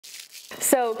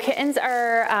So kittens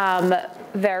are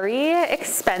very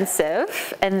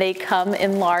expensive and they come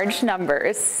in large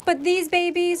numbers. But these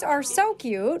babies are so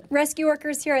cute. Rescue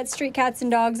workers here at Street Cats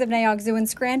and Dogs of Niagara Zoo in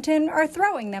Scranton are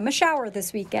throwing them a shower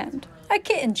this weekend. A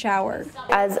kitten shower.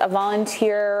 As a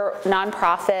volunteer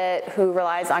nonprofit who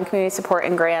relies on community support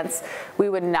and grants, we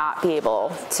would not be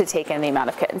able to take in the amount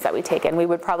of kittens that we take in. We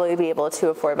would probably be able to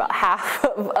afford about half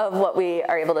of what we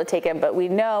are able to take in, but we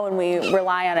know and we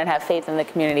rely on and have faith in the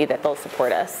community that they'll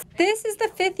support us. This is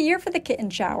the 5th year for the kitten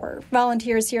shower.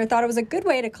 Volunteers here thought it was a good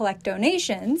way to collect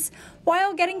donations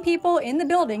while getting people in the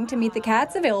building to meet the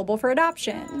cats available for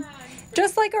adoption.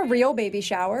 Just like a real baby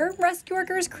shower, rescue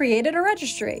workers created a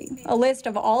registry, a list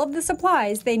of all of the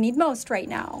supplies they need most right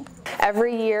now.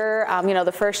 Every year,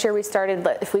 the first year we started,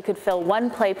 if we could fill 1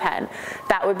 playpen,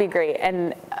 that would be great.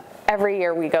 And every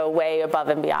year we go way above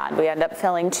and beyond. We end up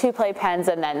filling 2 playpens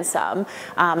and then some.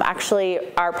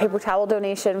 Actually, our paper towel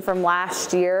donation from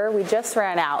last year, we just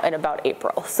ran out in about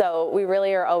April. So we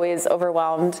really are always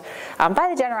overwhelmed by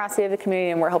the generosity of the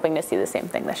community, and we're hoping to see the same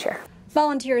thing this year.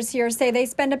 Volunteers here say they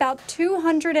spend about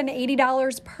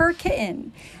 $280 per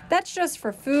kitten. That's just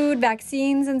for food,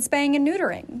 vaccines, and spaying and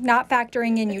neutering, not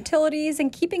factoring in utilities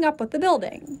and keeping up with the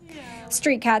building.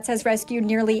 Street Cats has rescued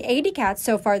nearly 80 cats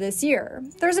so far this year.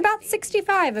 There's about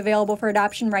 65 available for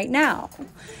adoption right now.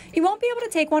 You won't be able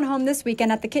to take one home this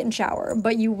weekend at the kitten shower,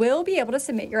 but you will be able to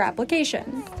submit your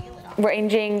application.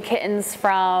 Ranging kittens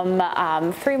from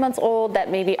 3 months old that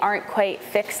maybe aren't quite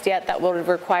fixed yet, that will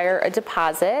require a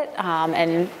deposit,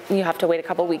 and you have to wait a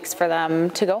couple weeks for them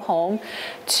to go home,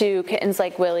 to kittens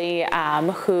like Willie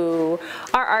who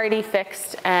are already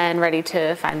fixed and ready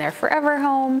to find their forever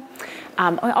home.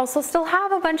 We also still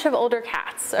have a bunch of older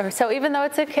cats, so even though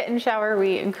it's a kitten shower,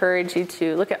 we encourage you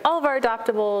to look at all of our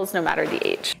adoptables, no matter the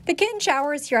age. The kitten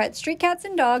shower is here at Street Cats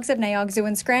and Dogs of Niagara Zoo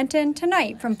in Scranton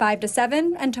tonight from 5 to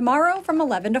 7 and tomorrow from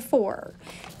 11 to 4.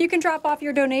 You can drop off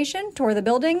your donation, tour the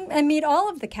building, and meet all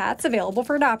of the cats available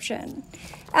for adoption.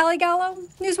 Allie Gallo,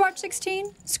 Newswatch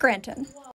 16, Scranton.